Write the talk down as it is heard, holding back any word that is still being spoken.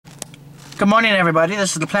Good morning, everybody.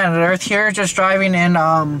 This is the Planet Earth here, just driving in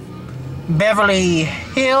Beverly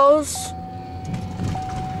Hills.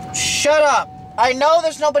 Shut up! I know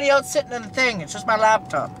there's nobody else sitting in the thing. It's just my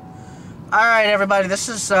laptop. Alright, everybody. This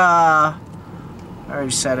is, I already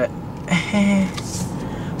said it.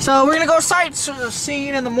 So, we're gonna go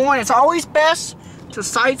sightseeing in the morning. It's always best to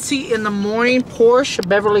sightsee in the morning. Porsche,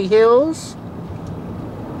 Beverly Hills.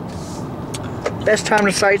 Best time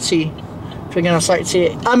to sightsee. If you're gonna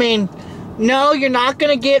sightsee. I mean, no, you're not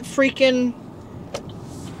gonna get freaking,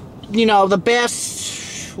 you know, the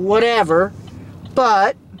best whatever,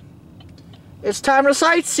 but it's time to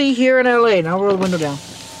sightsee here in LA. Now roll the window down.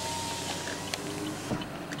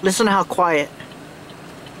 Listen to how quiet.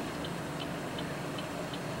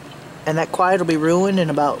 And that quiet will be ruined in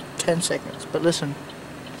about 10 seconds. But listen.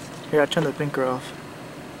 Here, I'll turn the blinker off.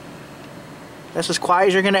 That's as quiet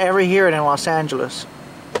as you're gonna ever hear it in Los Angeles.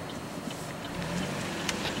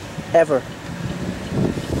 Ever.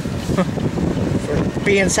 For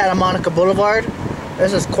being Santa Monica Boulevard,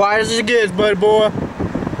 that's as quiet as it gets, buddy boy.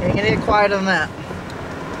 You ain't gonna get quieter than that.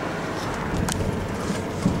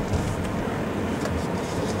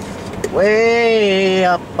 Way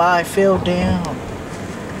up, I fell down.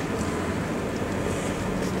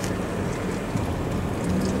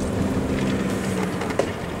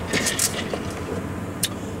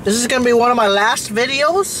 This is gonna be one of my last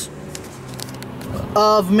videos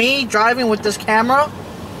of me driving with this camera.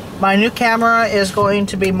 My new camera is going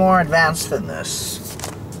to be more advanced than this,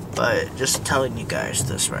 but just telling you guys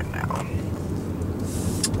this right now.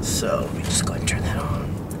 So let me just go and turn that on.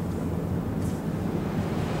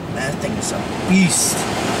 That thing is a beast.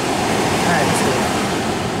 Alright, let's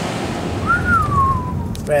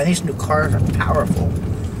go. Man, these new cars are powerful.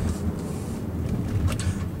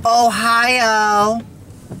 Ohio.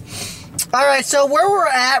 Alright, so where we're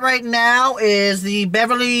at right now is the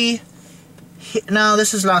Beverly... No,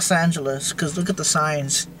 this is Los Angeles, because look at the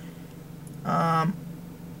signs.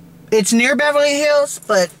 It's near Beverly Hills,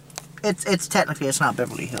 but it's technically, it's not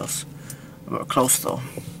Beverly Hills. We're close, though.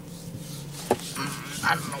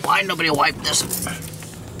 I don't know why nobody wiped this.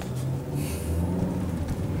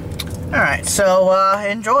 Alright, so,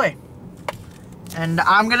 enjoy. And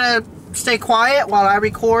I'm gonna stay quiet while I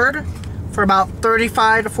record for about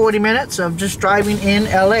 35 to 40 minutes of just driving in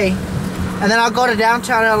LA. And then I'll go to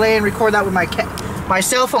downtown LA and record that with my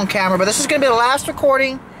cell phone camera. But this is going to be the last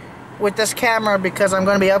recording with this camera because I'm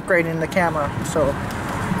going to be upgrading the camera. So,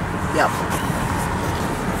 yep.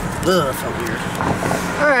 Ugh, that felt weird.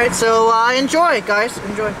 Alright, so enjoy, guys.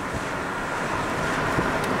 Enjoy.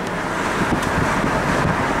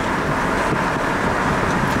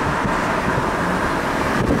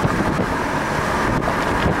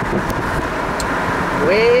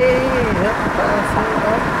 Way up,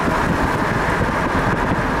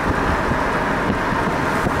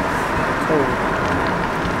 cold.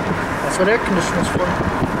 That's what air conditioning's for.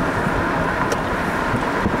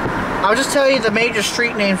 I'll just tell you the major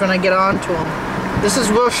street names when I get on to them. This is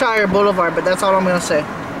Wilshire Boulevard, but that's all I'm gonna say.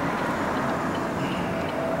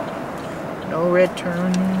 No red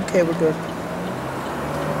turn. Okay, we're good.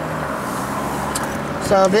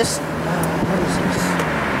 So this, what is this?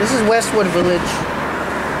 This is Westwood Village.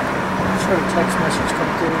 I just heard a text message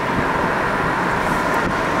come through.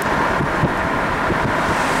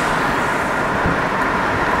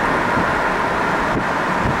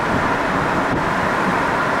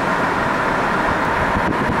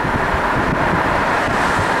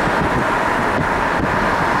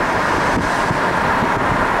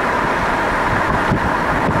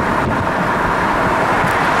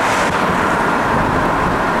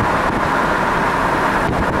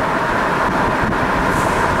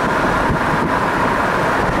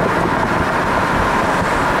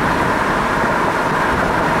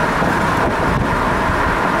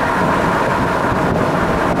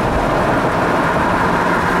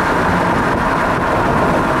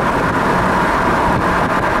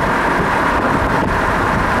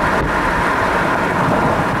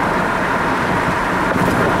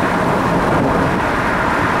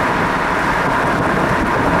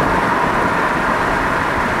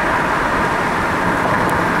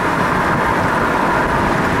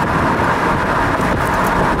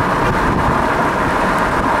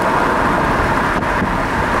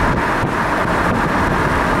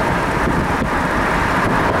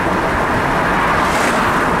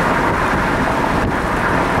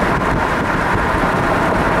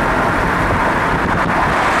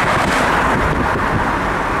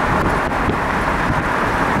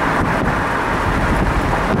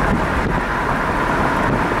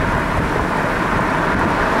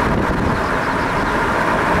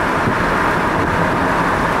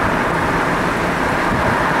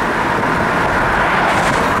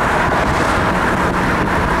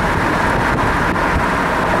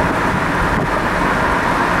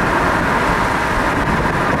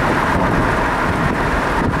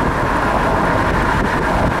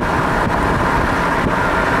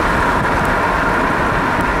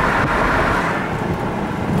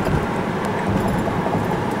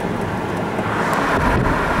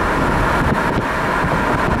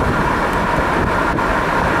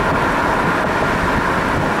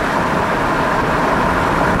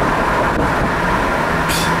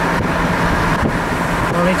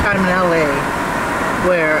 time in LA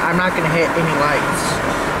where I'm not going to hit any lights.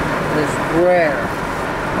 It is rare.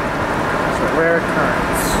 It's a rare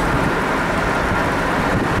occurrence.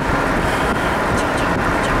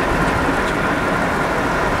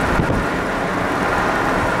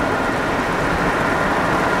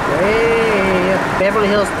 Way up Beverly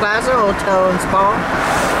Hills Plaza Hotel and Spa.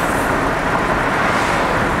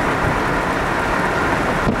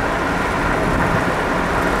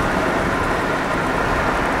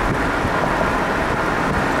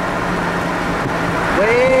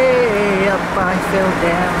 Way up, I feel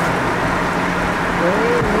down.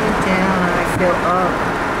 Way down, I feel up.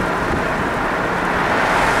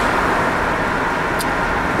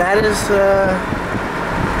 That is a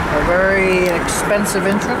very expensive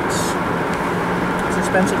entrance. It's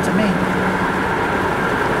expensive to me.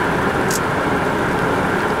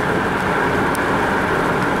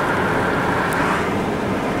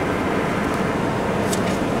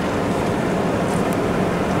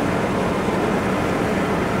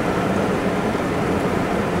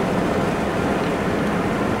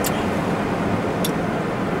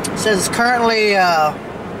 It says it's currently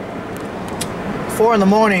 4 in the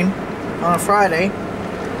morning on a Friday.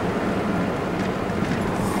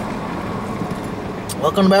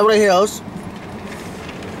 Welcome to Beverly Hills.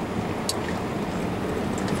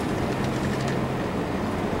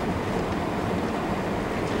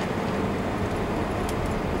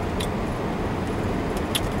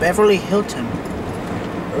 Beverly Hilton.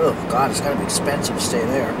 Oh God, it's gotta be expensive to stay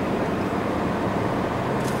there.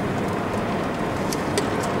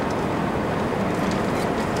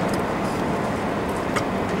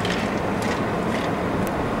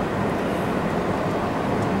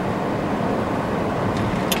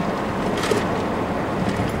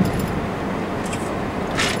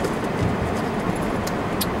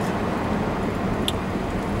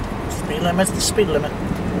 Limit's the speed limit.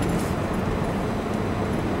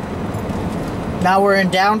 Now we're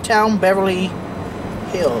in downtown Beverly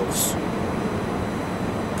Hills.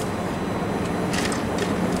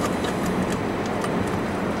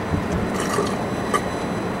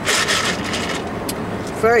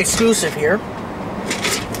 Very exclusive here.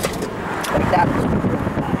 Like that was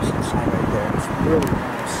really nice inside right there. It's really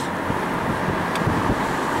nice.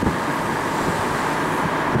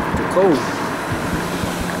 Cool.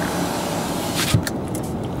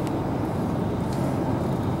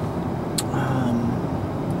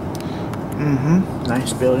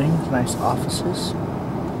 Nice buildings, nice offices.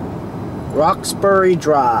 Roxbury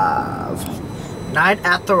Drive. Night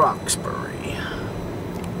at the Roxbury.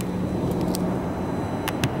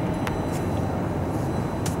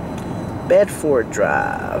 Bedford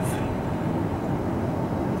Drive.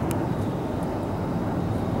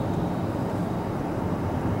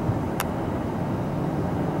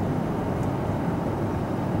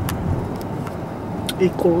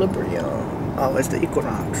 Equilibrium. Oh, it's the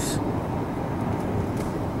Equinox.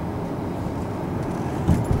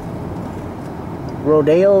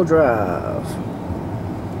 Rodeo Drive.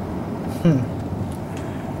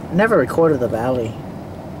 Never recorded the valley.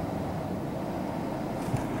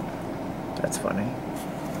 That's funny.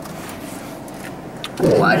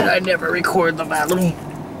 Why did I never record the valley?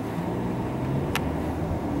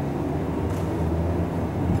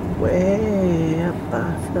 Way up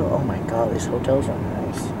I feel. Oh my God, these hotels are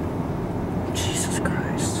nice. Jesus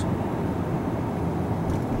Christ.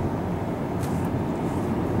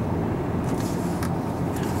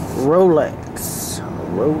 Rolex.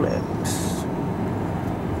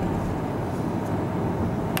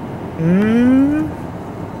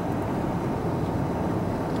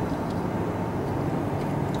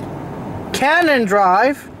 Cannon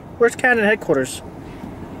Drive. Where's Cannon headquarters?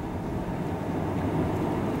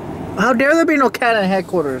 How dare there be no Cannon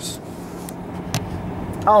headquarters?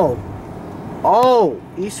 Oh,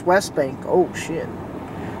 East West Bank. Oh shit.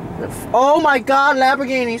 Oh my God,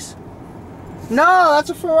 Lamborghinis. No, that's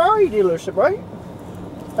a Ferrari dealership, right?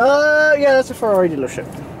 Yeah, that's a Ferrari dealership.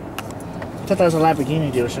 I thought that was a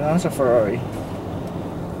Lamborghini dealership. No, that's a Ferrari.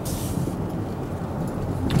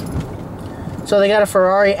 So they got a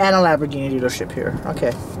Ferrari and a Lamborghini dealership here.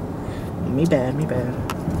 Okay. Me bad.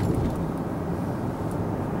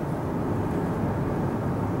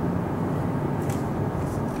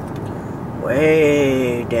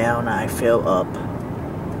 Way down, I feel up.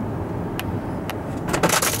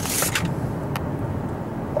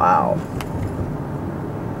 Wow.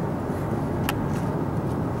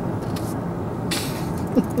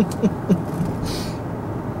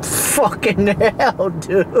 Fucking hell,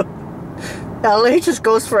 dude. LA just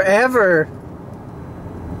goes forever.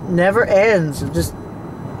 Never ends. Just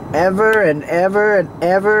ever and ever and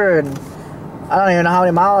ever and I don't even know how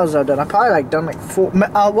many miles I've done. I've probably like done like 4.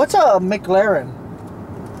 What's a McLaren?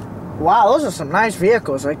 Wow, those are some nice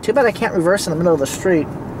vehicles. Like, too bad I can't reverse in the middle of the street.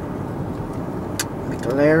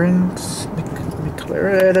 McLarens.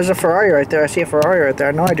 McLaren. There's a Ferrari right there. I see a Ferrari right there.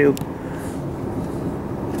 I know I do.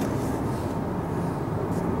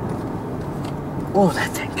 Oh,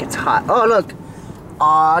 that thing gets hot. Oh, look.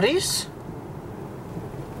 Audis.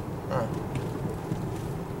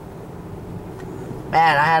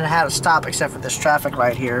 Man, I hadn't had to stop except for this traffic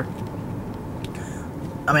light here.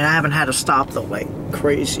 I mean, I haven't had to stop though, like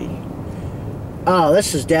crazy. Oh,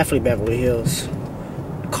 this is definitely Beverly Hills.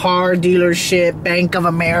 Car dealership, Bank of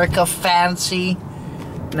America, fancy.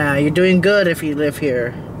 Nah, you're doing good if you live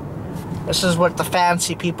here. This is what the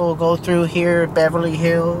fancy people go through here at Beverly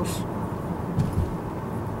Hills.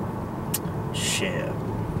 Shit.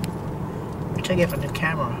 Let me take it from the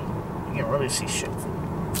camera. You can't really see shit.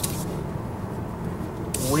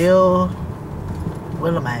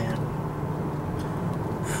 Williman.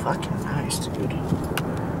 Fucking nice, dude.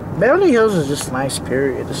 Beverly Hills is just nice,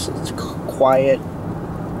 period. It's quiet,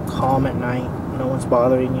 calm at night. No one's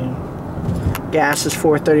bothering you. Gas is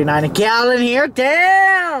 $4.39 a gallon here.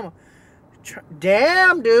 Damn!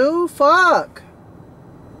 Damn, dude. Fuck.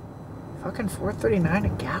 Fucking $4.39 a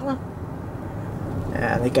gallon?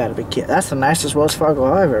 Yeah, they gotta be kidding. That's the nicest Wells Fargo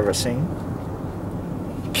I've ever seen.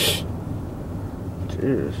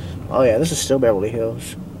 Jeez. Oh yeah, this is still Beverly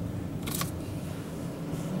Hills.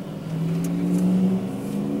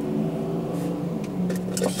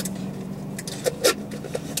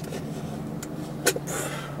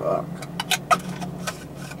 Fuck.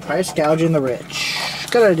 Price gouging the rich.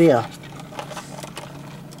 Good idea.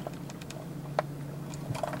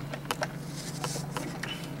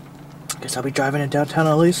 Guess I'll be driving in downtown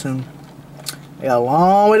LA soon. I got a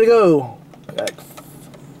long way to go. Like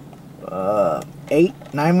 8,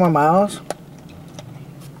 9 more miles.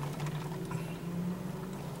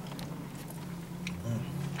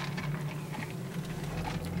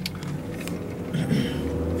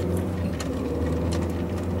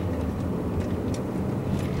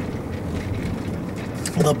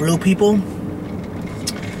 The blue people.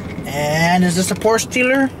 And is this a Porsche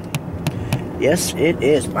dealer? Yes, it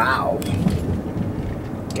is. Wow.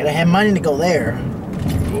 Gotta have money to go there.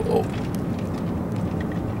 Uh-oh.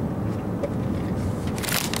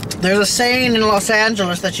 There's a saying in Los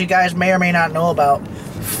Angeles that you guys may or may not know about.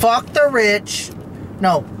 Fuck the rich.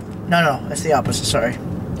 No. That's the opposite, sorry.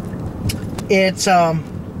 It's,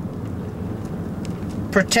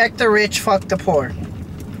 protect the rich, fuck the poor.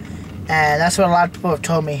 And that's what a lot of people have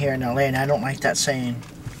told me here in LA, and I don't like that saying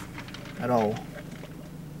at all.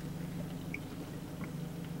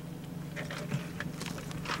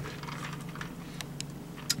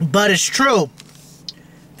 But it's true.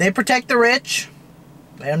 They protect the rich.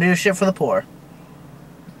 They don't do shit for the poor.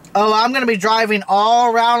 Oh, I'm going to be driving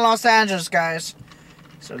all around Los Angeles, guys.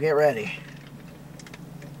 So get ready.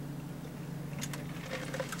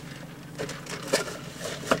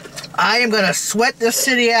 I am going to sweat this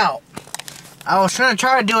city out. I was trying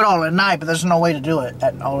to do it all at night, but there's no way to do it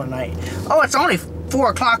all at night. Oh, it's only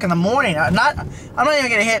 4 o'clock in the morning. I'm not even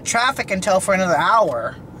going to hit traffic until for another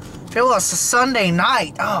hour. If it was a Sunday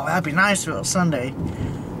night, oh, that'd be nice if it was Sunday.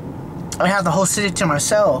 I have the whole city to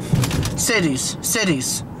myself.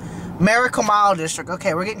 Cities. Miracle Mile District.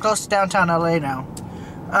 Okay, we're getting close to downtown LA now.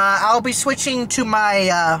 I'll be switching to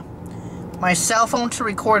my my cell phone to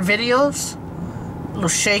record videos. A little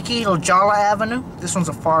shaky, little Jala Avenue. This one's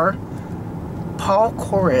a far. Paul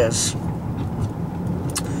Correz.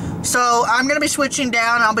 So I'm gonna be switching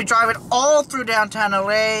down. I'll be driving all through downtown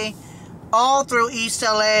LA, all through East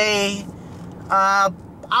LA.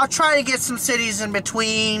 I'll try to get some cities in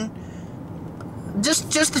between.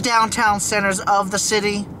 Just the downtown centers of the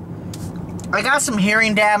city. I got some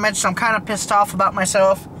hearing damage, so I'm kind of pissed off about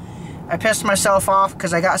myself. I pissed myself off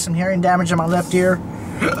because I got some hearing damage in my left ear.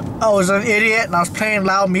 I was an idiot and I was playing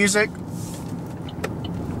loud music.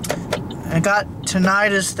 I got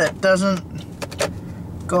tinnitus that doesn't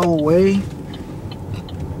go away.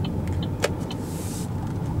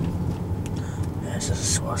 This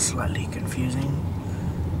is slightly confusing.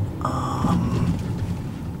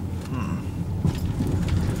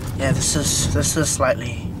 Yeah, this is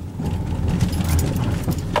slightly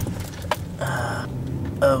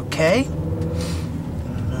okay.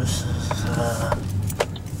 This is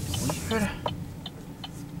weird.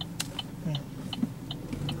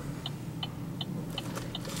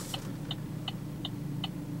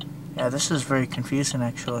 Yeah, this is very confusing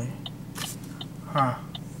actually. Huh.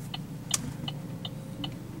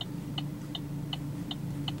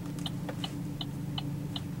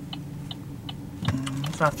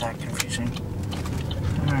 It's not that confusing.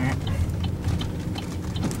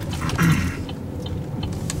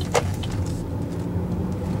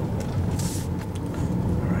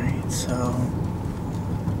 So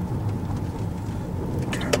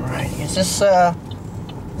turn right. Is this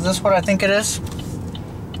what I think it is?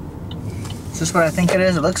 Is this what I think it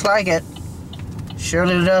is? It looks like it.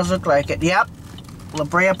 Surely it does look like it. Yep. La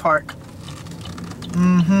Brea Park.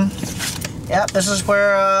 Yep, this is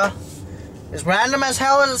where, as random as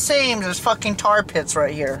hell as it seems, there's fucking tar pits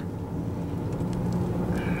right here.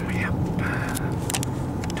 Yep.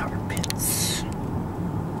 Tar pits.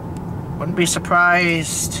 Wouldn't be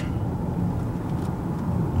surprised.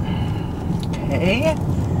 Okay.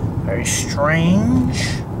 Very strange.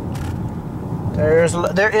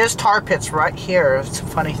 There is tar pits right here. It's a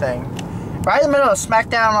funny thing. Right in the middle of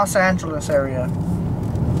smackdown Los Angeles area.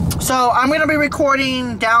 So I'm gonna be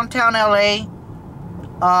recording downtown LA.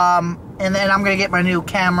 And then I'm gonna get my new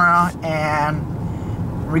camera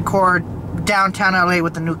and record downtown LA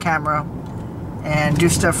with the new camera and do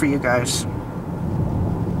stuff for you guys.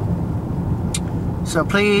 So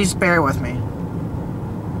please bear with me.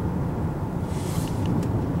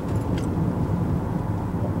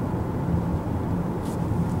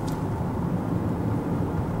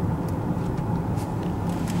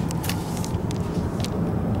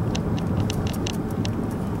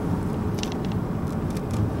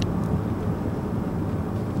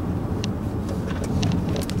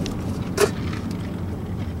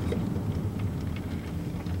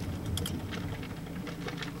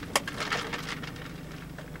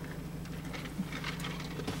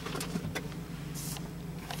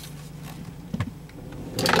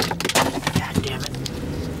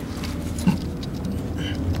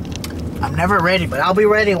 I'm never ready, but I'll be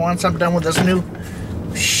ready once I'm done with this new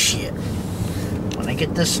shit. When I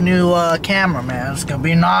get this new camera, man, it's gonna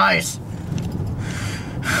be nice.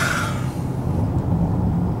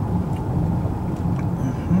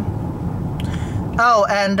 Oh,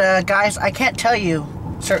 and guys, I can't tell you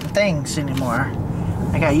certain things anymore.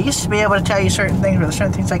 Like, I used to be able to tell you certain things, but there's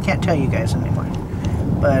certain things I can't tell you guys anymore.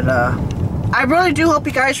 But I really do hope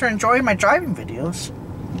you guys are enjoying my driving videos.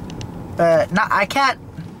 But I can't.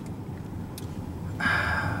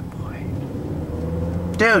 Boy.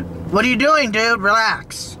 Dude, what are you doing, dude?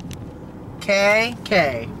 Relax. Okay?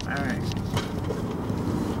 Okay. Alright.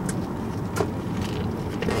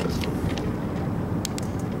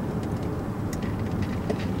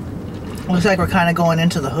 Looks like we're kind of going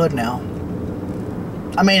into the hood now.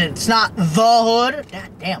 I mean, it's not the hood. God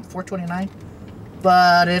damn, 429.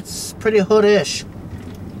 But it's pretty hood-ish.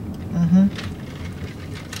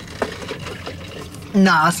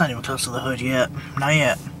 Nah, that's not even close to the hood yet. Not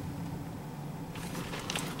yet.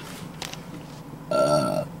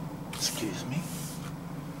 Excuse me.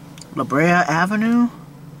 La Brea Avenue?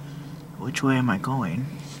 Which way am I going?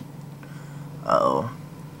 Uh-oh.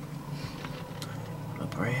 La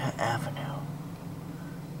Brea Avenue.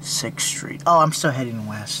 6th Street. Oh, I'm still heading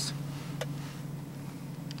west.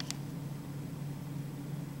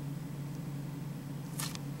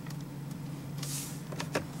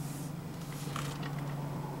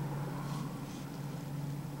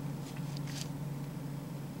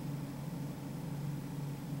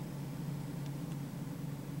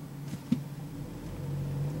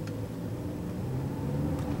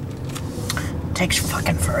 Takes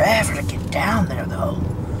fucking forever to get down there, though.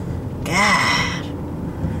 God.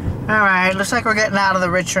 Alright, looks like we're getting out of the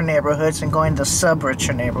richer neighborhoods and going to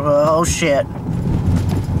sub-richer neighborhood. Oh, shit.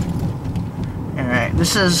 Alright,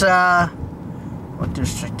 this is, what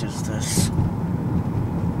district is this?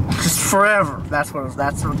 Just forever. That's what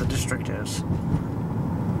the district is.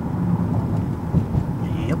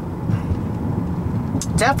 Yep.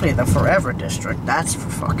 Definitely the forever district. That's for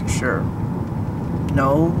fucking sure.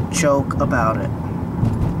 No joke about it.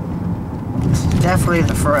 It's definitely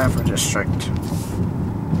the forever district.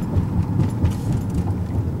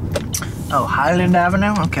 Oh, Highland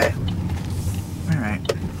Avenue? Okay.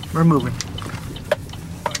 Alright. We're moving.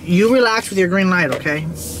 You relax with your green light, okay?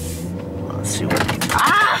 Let's see what...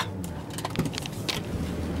 Ah!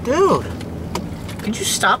 Dude! Could you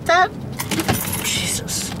stop that?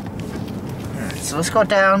 Jesus. Alright, so let's go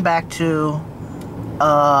down back to...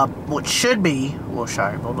 what should be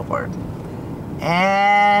Wilshire Boulevard.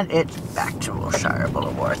 And it's back to Wilshire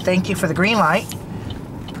Boulevard. Thank you for the green light.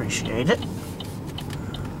 Appreciate it.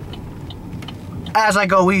 As I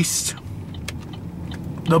go east,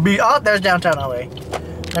 there'll be... Oh, there's downtown LA.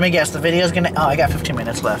 Let me guess, the video's gonna... Oh, I got 15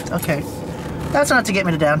 minutes left. Okay. That's enough to get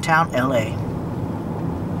me to downtown LA.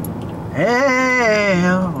 Hey,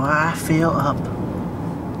 oh, I feel up.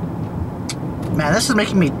 Man, this is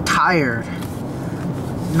making me tired.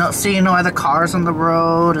 Not seeing no other cars on the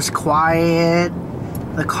road. It's quiet.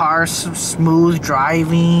 The car's smooth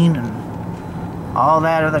driving and all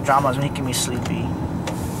that other drama is making me sleepy.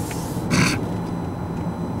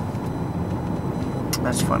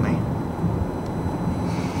 That's funny.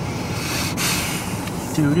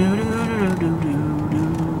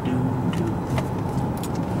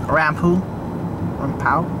 Rampow.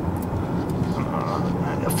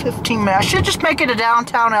 15 minutes. I should just make it to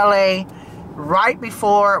downtown LA right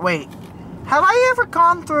before. Wait, have I ever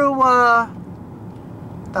gone through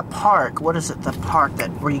the park? What is it? The park that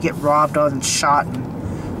where you get robbed on and shot?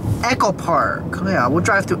 And Echo Park. Yeah, we'll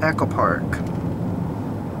drive through Echo Park.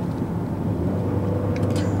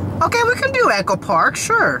 Okay, we can do Echo Park,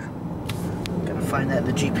 sure. I'm gonna find that in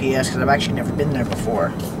the GPS because I've actually never been there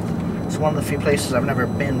before. It's one of the few places I've never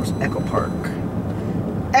been was Echo Park.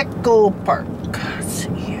 Echo Park. Let's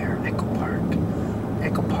see here. Echo Park.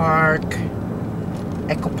 Echo Park.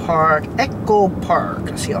 Echo Park. Echo Park.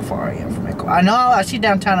 Let's see how far I am from Echo. I know I see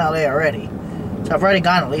downtown LA already. So I've already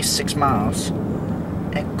gone at least 6 miles.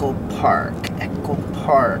 Echo Park. Echo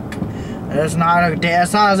Park. It's not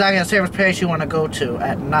exactly the safest place you want to go to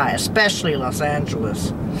at night, especially Los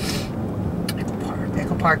Angeles. Echo Park.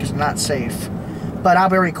 Echo Park is not safe. But I'll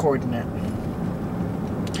be recording it.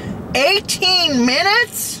 18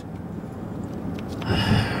 minutes?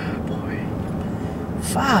 Boy.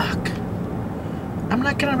 Fuck. I'm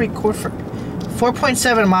not gonna record for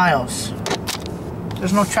 4.7 miles.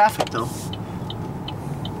 There's no traffic though.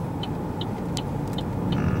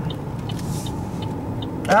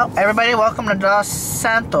 Well, everybody, welcome to Los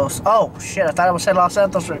Santos. Oh, shit, I thought it said Los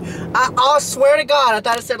Santos. I swear to God, I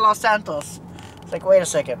thought it said Los Santos. It's like, wait a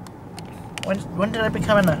second. When did I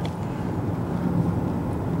become in a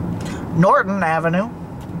Norton Avenue?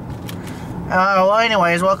 Well,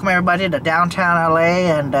 anyways, welcome everybody to downtown LA,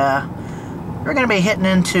 and we're gonna be hitting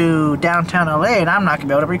into downtown LA, and I'm not gonna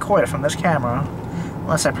be able to record it from this camera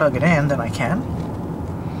unless I plug it in. Then I can.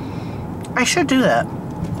 I should do that.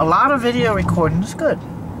 A lot of video recording is good.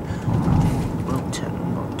 Wilton.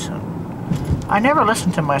 I never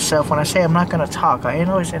listen to myself when I say I'm not gonna talk. I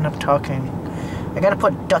always end up talking. I gotta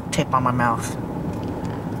put duct tape on my mouth.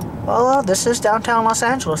 Well, this is downtown Los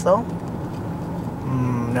Angeles, though.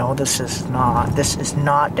 No, this is not. This is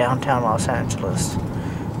not downtown Los Angeles.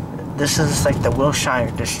 This is like the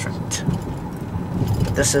Wilshire district.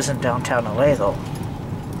 But this isn't downtown LA, though.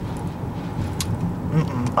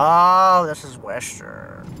 Oh, this is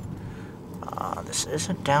Western. This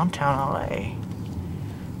isn't downtown LA.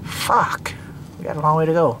 Fuck. We got a long way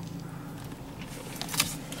to go.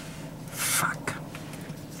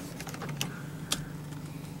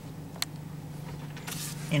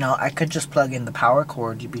 You know, I could just plug in the power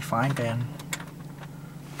cord. You'd be fine then.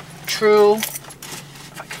 True.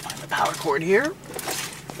 If I can find the power cord here.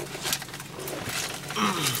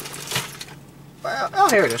 Well, oh,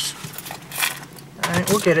 here it is. Alright,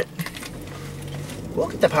 we'll get it. We'll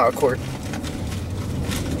get the power cord.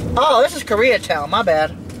 Oh, this is Koreatown. My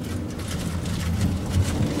bad.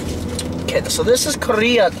 Okay, so this is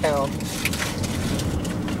Koreatown.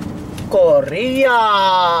 Koreatown.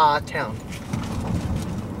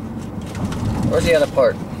 Where's the other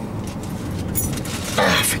part?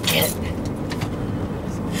 Ah, forget it.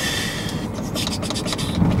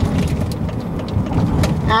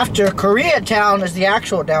 After Koreatown is the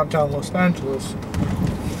actual downtown Los Angeles.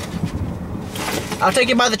 I'll take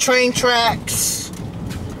you by the train tracks,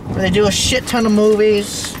 where they do a shit ton of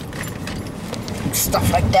movies. Stuff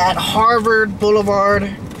like that. Harvard Boulevard.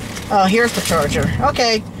 Oh, here's the charger.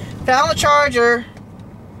 Okay, found the charger.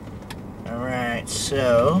 Alright,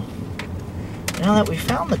 so now that we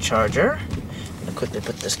found the charger, I'm gonna quickly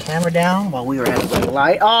put this camera down while we were at a red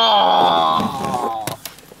light. Oh!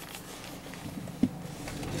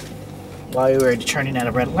 While we were turning at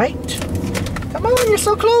a red light. Come on, you're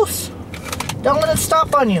so close. Don't let it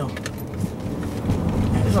stop on you.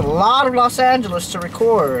 There's a lot of Los Angeles to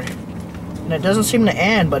record. And it doesn't seem to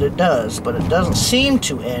end, but it does. But it doesn't seem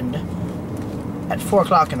to end at 4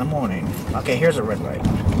 o'clock in the morning. Okay, here's a red light.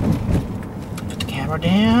 Put the camera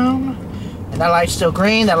down. And that light's still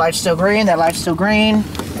green, that light's still green, that light's still green.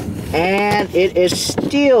 And it is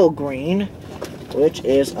still green, which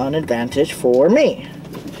is an advantage for me.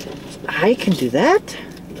 I can do that.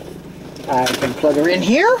 I can plug her in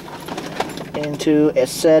here into a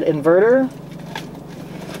said inverter.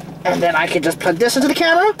 And then I can just plug this into the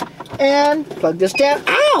camera and plug this down.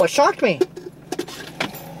 Ow, it shocked me.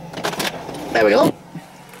 There we go.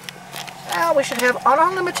 Now we should have an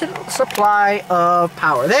unlimited supply of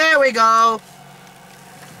power. There we go.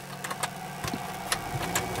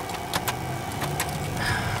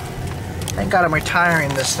 Thank God I'm retiring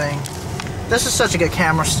this thing. This is such a good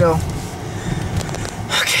camera still.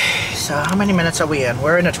 Okay, so how many minutes are we in?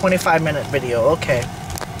 We're in a 25-minute video. Okay.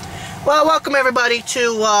 Well, welcome everybody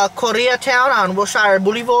to Koreatown on Wilshire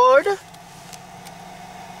Boulevard.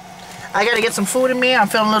 I gotta get some food in me. I'm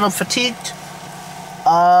feeling a little fatigued.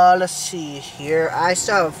 Let's see here. I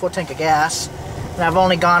still have a full tank of gas, and I've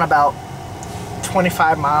only gone about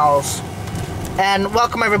 25 miles. And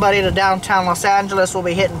welcome everybody to downtown Los Angeles. We'll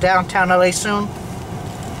be hitting downtown LA soon.